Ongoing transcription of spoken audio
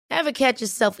Ever catch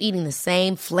yourself eating the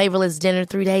same flavorless dinner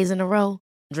 3 days in a row?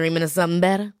 Dreaming of something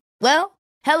better? Well,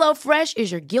 HelloFresh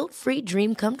is your guilt-free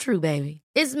dream come true, baby.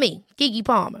 It's me, Keke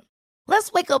Palmer.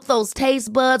 Let's wake up those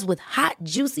taste buds with hot,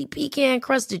 juicy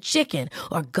pecan-crusted chicken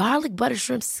or garlic butter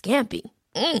shrimp scampi.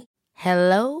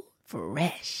 Hello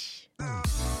Fresh.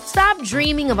 Stop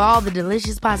dreaming of all the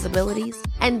delicious possibilities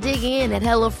and dig in at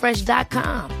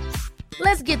HelloFresh.com.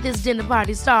 Let's get this dinner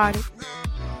party started.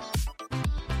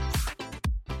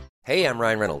 Hey, I'm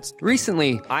Ryan Reynolds.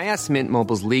 Recently, I asked Mint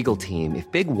Mobile's legal team if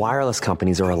big wireless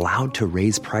companies are allowed to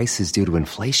raise prices due to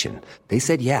inflation. They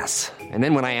said yes. And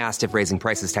then when I asked if raising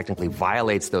prices technically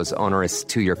violates those onerous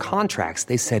 2-year contracts,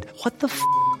 they said, "What the f***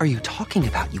 are you talking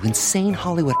about, you insane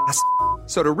Hollywood ass f-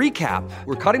 So to recap,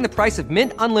 we're cutting the price of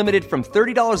Mint Unlimited from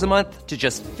 $30 a month to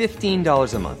just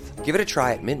 $15 a month. Give it a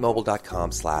try at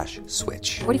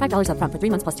mintmobile.com/switch. $45 up front for 3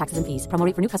 months plus taxes and fees. Promo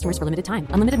rate for new customers for limited time.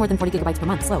 Unlimited more than 40 gigabytes per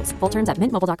month. Slows full terms at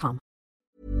mintmobile.com.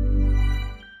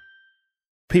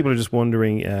 People are just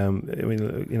wondering,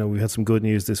 we had some good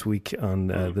news this week on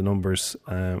the numbers.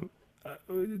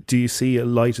 Do you see a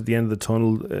light at the end of the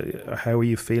tunnel? How are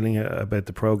you feeling about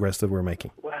the progress that we're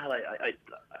making? Well,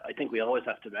 I think we always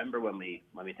have to remember when we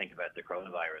think about the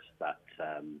coronavirus that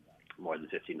more than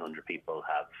 1,500 people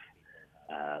have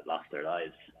lost their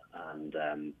lives, and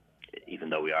even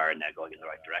though we are now going in the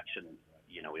right direction,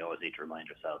 we always need to remind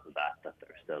ourselves of that there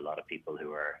are still a lot of people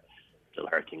who are still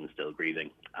hurting, still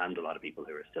grieving, and a lot of people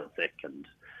who are still sick, and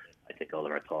I think all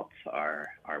of our thoughts are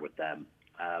with them.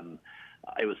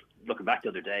 I was looking back the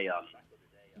other day on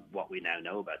what we now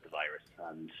know about the virus,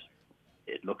 and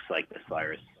it looks like this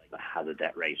virus has a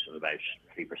death rate of about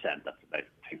 3%. That's about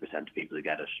 3% of people who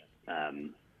get it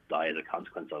die as a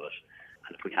consequence of it.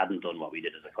 And if we hadn't done what we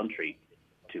did as a country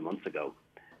 2 months ago,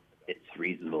 it's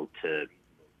reasonable to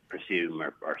presume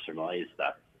or surmise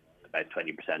that about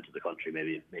 20% of the country,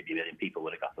 maybe a million people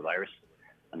would have got the virus,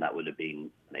 and that would have been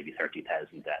maybe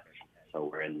 30,000 deaths. So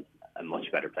we're in a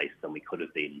much better place than we could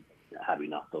have been had we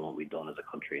not done what we've done as a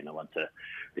country. And I want to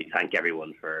really thank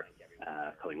everyone for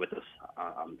coming with us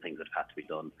on things that have had to be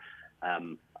done.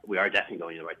 We are definitely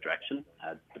going in the right direction.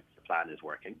 The plan is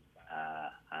working,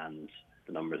 and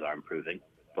the numbers are improving.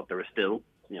 But there are still,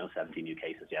 17 new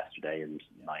cases yesterday and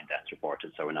 9 deaths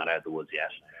reported, so we're not out of the woods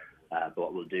yet. But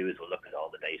what we'll do is we'll look at all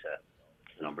the data,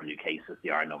 the number of new cases,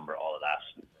 the R number, all of that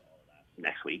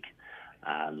next week,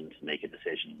 and make a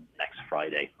decision next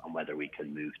Friday on whether we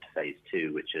can move to phase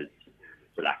 2, which is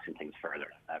relaxing things further,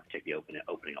 particularly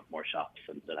opening up more shops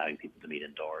and allowing people to meet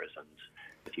indoors and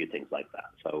a few things like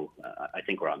that. So I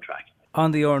think we're on track.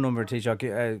 On the R number, Taoiseach,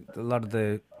 a lot of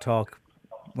the talk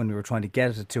when we were trying to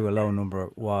get it to a low number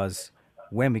was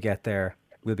when we get there,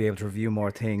 we'll be able to review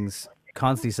more things.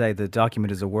 Constantly say the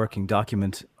document is a working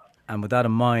document, and with that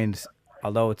in mind,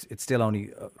 although it's still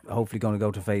only hopefully going to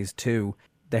go to phase 2,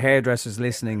 the hairdressers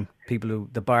listening,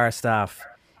 the bar staff,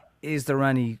 is there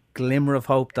any glimmer of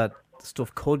hope that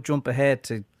stuff could jump ahead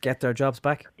to get their jobs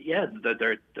back? Yeah,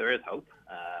 there is hope.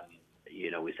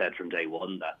 We said from day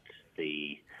one that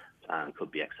the plan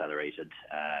could be accelerated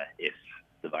if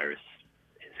the virus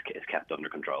is kept under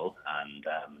control, and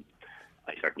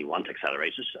I certainly want to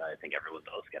accelerate it. I think everyone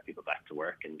does, get people back to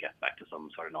work and get back to some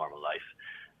sort of normal life.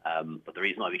 But the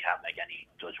reason why we can't make any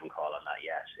judgment call on that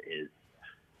yet is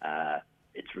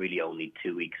it's really only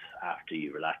 2 weeks after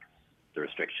you relax the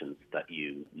restrictions that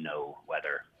you know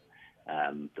whether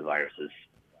the virus is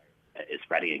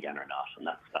spreading again or not, and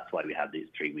that's why we have these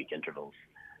 3-week intervals.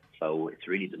 So it's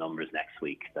really the numbers next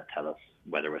week that tell us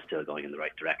whether we're still going in the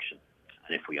right direction,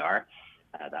 and if we are,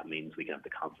 that means we can have the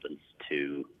confidence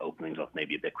to open things up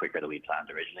maybe a bit quicker than we planned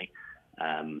originally.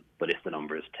 But if the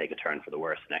numbers take a turn for the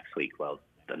worse next week, well,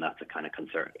 then that's a kind of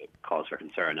cause for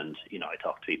concern. And I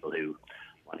talk to people who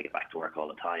want to get back to work all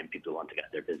the time, people who want to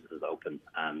get their businesses open,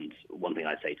 and one thing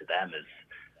I say to them is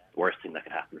the worst thing that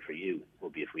could happen for you will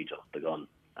be if we jumped the gun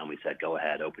and we said, go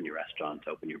ahead, open your restaurant,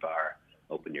 open your bar,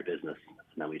 open your business,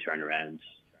 and then we turn around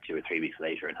 2 or 3 weeks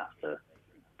later and have to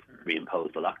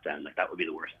reimpose the lockdown. Like, that would be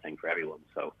the worst thing for everyone.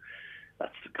 So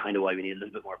that's kind of why we need a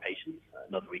little bit more patience,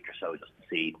 another week or so, just to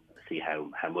see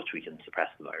how much we can suppress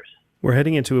the virus. We're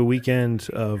heading into a weekend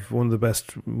of one of the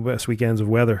best weekends of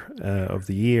weather of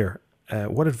the year.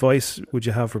 What advice would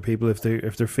you have for people if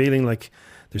they're feeling like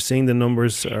they're seeing the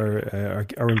numbers are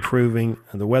improving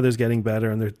and the weather's getting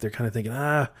better, and they're kind of thinking,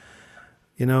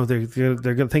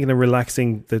 they're thinking of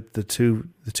relaxing the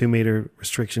 2 meter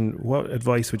restriction? What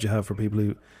advice would you have for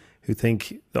people who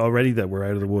think already that we're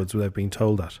out of the woods without being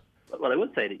told that? Well, I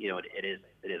would say that it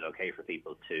is okay for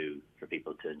people to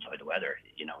enjoy the weather,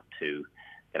 to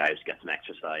get out, get some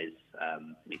exercise,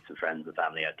 meet some friends and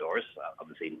family outdoors.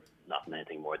 Obviously, not in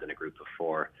anything more than a group of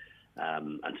 4,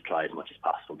 and to try as much as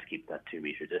possible to keep that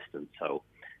 2-meter distance. So,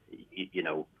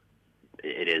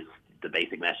 it is the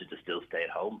basic message is still stay at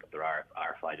home, but there are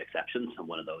 5 exceptions, and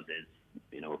one of those is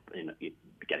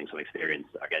getting some experience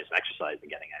or getting some exercise and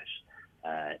getting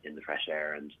out in the fresh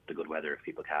air and the good weather if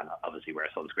people can. Obviously, wear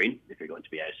sunscreen if you're going to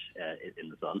be out in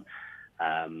the sun.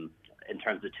 In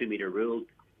terms of the 2-meter rule,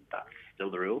 that's still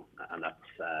the rule, and that's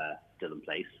still in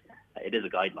place. It is a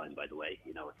guideline, by the way.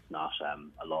 It's not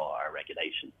a law or a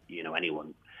regulation.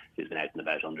 Anyone who's been out and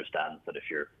about understands that if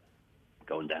you're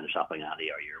going down a shopping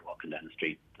alley or you're walking down the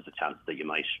street, there's a chance that you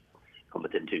might come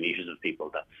within 2 meters of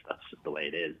people. That's just the way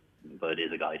it is. But it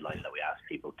is a guideline that we ask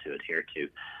people to adhere to.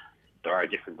 There are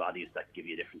different bodies that give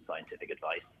you different scientific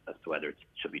advice as to whether it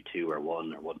should be 2 or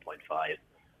 1 or 1.5.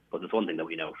 But there's one thing that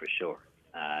we know for sure.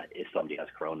 If somebody has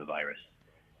coronavirus,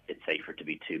 it's safer to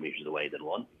be 2 meters away than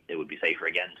 1. It would be safer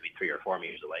again to be 3 or 4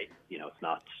 meters away. It's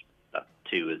not that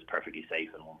 2 is perfectly safe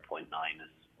and 1.9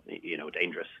 is,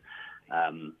 dangerous.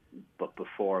 But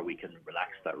before we can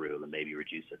relax that rule and maybe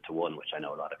reduce it to 1, which I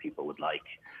know a lot of people would like,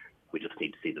 we just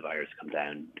need to see the virus come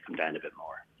down a bit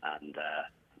more. And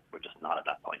we're just not at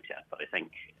that point yet. But I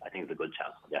think there's a good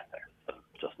chance we'll get there, but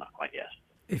just not quite yet.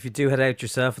 If you do head out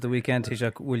yourself at the weekend,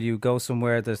 Taoiseach, will you go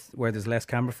somewhere where there's less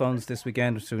camera phones this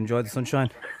weekend to enjoy the sunshine?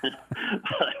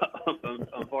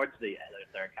 Unfortunately,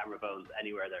 there are camera phones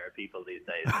anywhere there are people these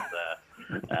days.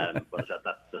 But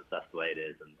that's the way it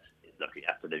is. And look, you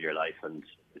have to live your life, and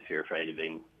if you're afraid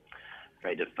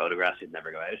of photographs, you'd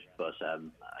never go out. But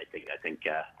I think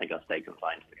I'll stay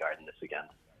confined to the garden this weekend.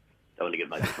 Don't want to give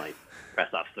my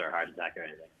press officer a heart attack or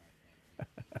anything.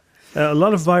 A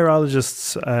lot of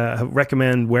virologists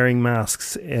recommend wearing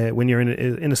masks when you're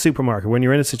in a supermarket, when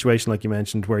you're in a situation like you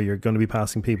mentioned where you're going to be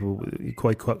passing people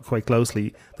quite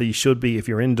closely, that you should be, if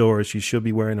you're indoors, you should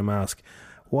be wearing a mask.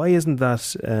 Why isn't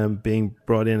that being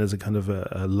brought in as a kind of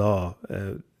a law?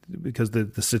 Because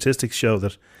the statistics show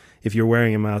that if you're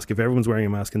wearing a mask, if everyone's wearing a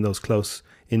mask in those close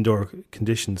indoor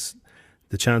conditions,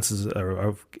 the chances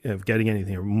of getting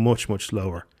anything are much, much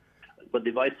lower. But the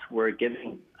advice we're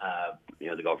giving,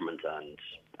 the government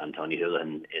and Tony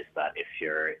Holohan, is that if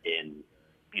you're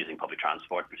using public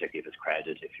transport, particularly if it's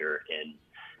crowded, if you're in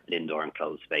an indoor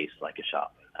enclosed space like a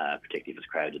shop, particularly if it's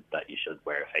crowded, that you should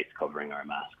wear a face covering or a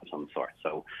mask of some sort.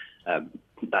 So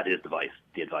that is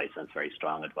the advice, and it's very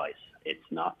strong advice. It's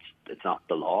not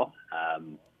the law,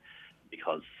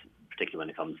 because particularly when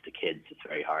it comes to kids, it's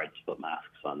very hard to put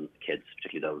masks on kids,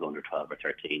 particularly those under 12 or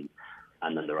 13.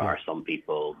 And then there are some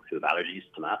people who have allergies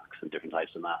to masks and different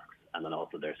types of masks. And then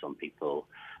also there's some people,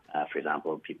 for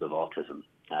example, people of autism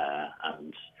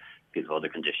and people of other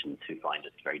conditions who find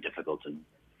it very difficult and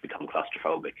become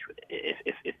claustrophobic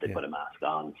if they put a mask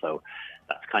on. So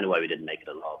that's kind of why we didn't make it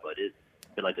a law. But it is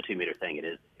a bit like the 2 meter thing. It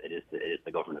is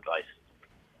the government advice.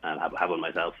 I have one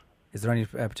myself. Is there any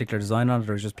particular design on it,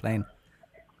 or is it just plain?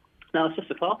 No, it's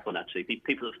just a cloth one, actually.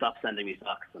 People have stopped sending me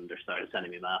socks and they're started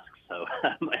sending me masks, so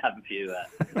I have a few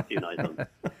nice ones.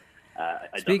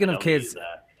 Speaking of kids,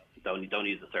 don't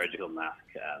use the surgical mask.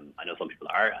 I know some people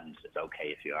are, and it's okay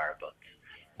if you are,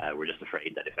 but we're just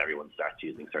afraid that if everyone starts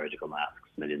using surgical masks,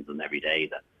 millions of them every day,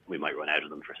 that we might run out of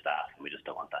them for staff, and we just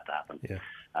don't want that to happen. Yeah.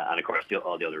 And of course,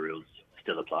 all the other rules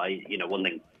still apply. One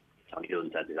thing Tony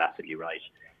Holohan said is absolutely right,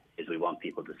 is we want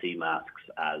people to see masks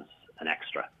as an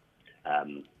extra.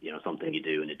 Something you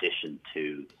do in addition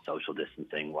to social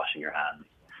distancing, washing your hands,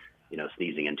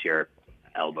 sneezing into your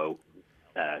elbow,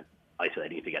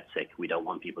 isolating if you get sick. We don't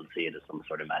want people to see it as some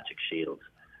sort of magic shield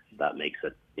that makes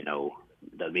it,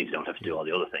 that means you don't have to do all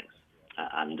the other things.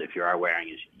 And if you are wearing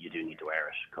it, you do need to wear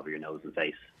it. Cover your nose and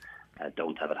face.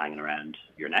 Don't have it hanging around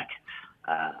your neck.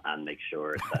 And make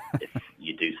sure that if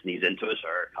you do sneeze into it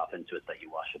or cough into it, that you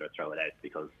wash it or throw it out,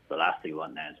 because the last thing we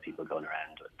want now is people going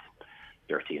around with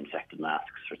dirty infected masks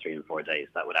for 3 and 4 days.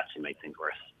 That would actually make things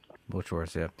worse. Much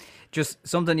worse, yeah. Just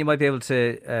something you might be able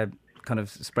to kind of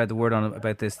spread the word on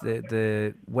about this,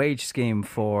 the wage scheme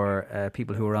for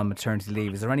people who are on maternity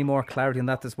leave. Is there any more clarity on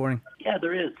that this morning? Yeah,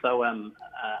 there is. So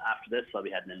after this, I'll be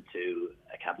heading into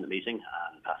a cabinet meeting,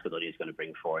 and Paschal Donohoe is going to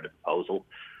bring forward a proposal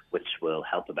which will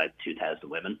help about 2,000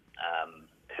 women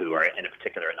who are in a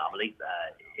particular anomaly.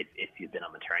 If you've been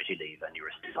on maternity leave and you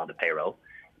were still on the payroll,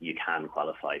 you can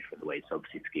qualify for the wage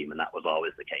subsidy scheme, and that was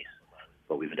always the case.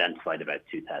 But we've identified about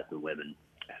 2,000 women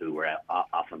who were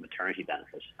off on maternity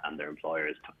benefit, and their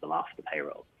employers took them off the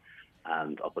payroll.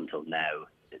 And up until now,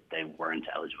 they weren't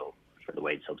eligible for the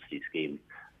wage subsidy scheme.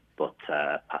 But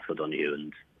Paschal Donohoe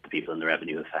and the people in the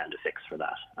revenue have found a fix for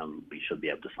that, and we should be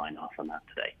able to sign off on that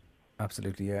today.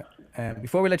 Absolutely, yeah.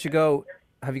 Before we let you go,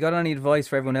 have you got any advice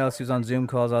for everyone else who's on Zoom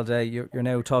calls all day? You're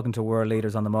now talking to world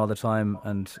leaders on them all the time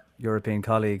and European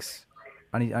colleagues.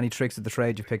 Any tricks of the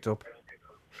trade you've picked up?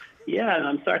 Yeah, and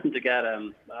I'm starting to get.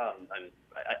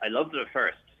 I loved it at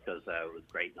first because it was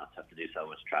great not to have to do so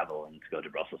much travel and to go to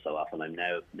Brussels so often. I'm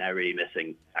now really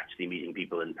missing actually meeting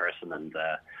people in person, and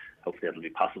hopefully it'll be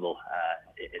possible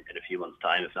in a few months'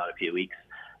 time, if not a few weeks.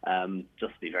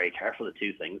 Just be very careful of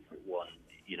two things. One,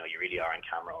 you really are on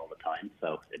camera all the time,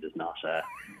 so it is not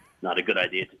a good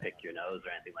idea to pick your nose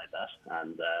or anything like that.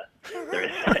 And there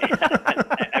is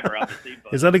ever obviously.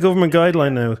 But, is that a government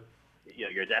guideline now?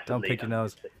 You're definitely don't pick your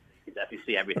nose. You definitely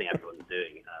see everything everyone's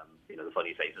doing. The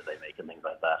funny faces they make and things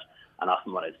like that. And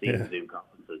often what I've seen in Zoom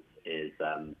conferences is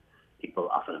people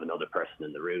often have another person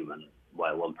in the room, and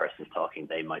while one person's talking,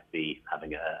 they might be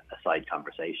having a side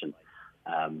conversation.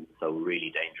 So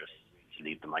really dangerous to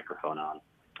leave the microphone on.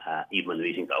 Even when the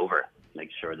meeting's over, make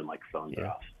sure the microphones are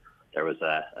off. There was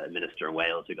a minister in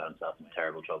Wales who got himself in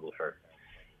terrible trouble for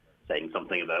saying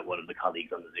something about one of the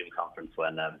colleagues on the Zoom conference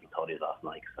when he thought he was off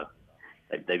mic. So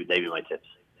they'd be my tips.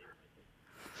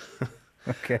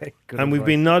 Okay. Good and advice. we've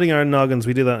been nodding our noggins.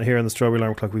 We do that here on the Strawberry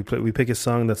Alarm Clock. We pick a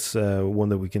song that's one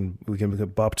that we can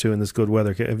bop to in this good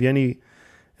weather. Have you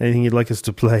anything you'd like us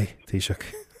to play, Taoiseach?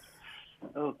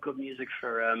 Oh, good music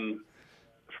for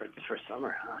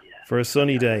summer. Oh, yeah. For a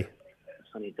sunny day.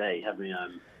 Sunny day. Have me.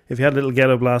 If you had a little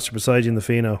ghetto blaster beside you in the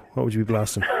Fino, what would you be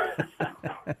blasting?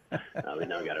 No, we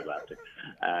never got a blaster.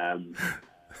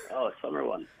 A summer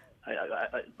one. I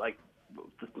like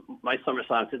my summer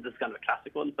song. This is kind of a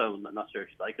classic one, so I'm not sure if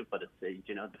you like it, but it's the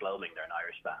Gloaming. They're an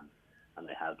Irish band, and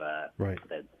they have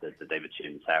the David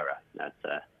Tune Sarah.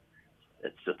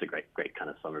 It's just a great kind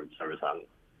of summer song.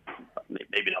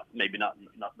 Maybe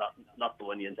not the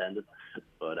one you intended,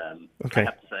 but okay. I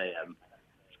have to say,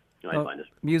 you might find it.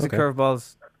 Music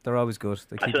curveballs, they're always good.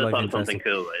 They I keep should have life thought something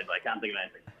interesting. cool, if I can't think of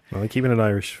anything. Well, keeping it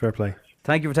Irish. Fair play.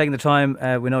 Thank you for taking the time.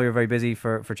 We know you're very busy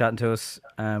for chatting to us.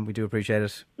 We do appreciate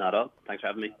it. Not at all. Thanks for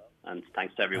having me, and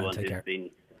thanks to everyone take who's care. been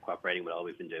cooperating with all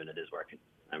we've been doing. It is working.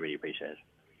 I really appreciate it.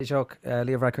 Taoiseach,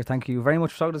 Leo Varadkar, thank you very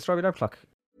much for talking to the Strawberry Alarm Clock.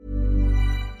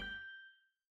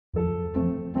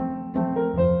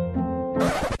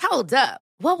 Hold up.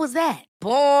 What was that?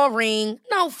 Boring.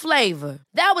 No flavor.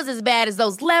 That was as bad as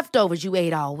those leftovers you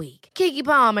ate all week. Keke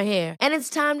Palmer here, and it's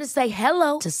time to say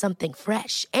hello to something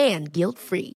fresh and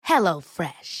guilt-free. Hello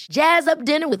Fresh. Jazz up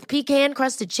dinner with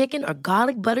pecan-crusted chicken or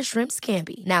garlic butter shrimp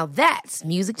scampi. Now that's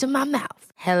music to my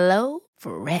mouth. Hello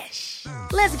Fresh.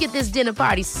 Let's get this dinner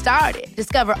party started.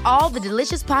 Discover all the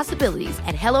delicious possibilities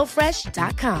at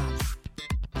HelloFresh.com.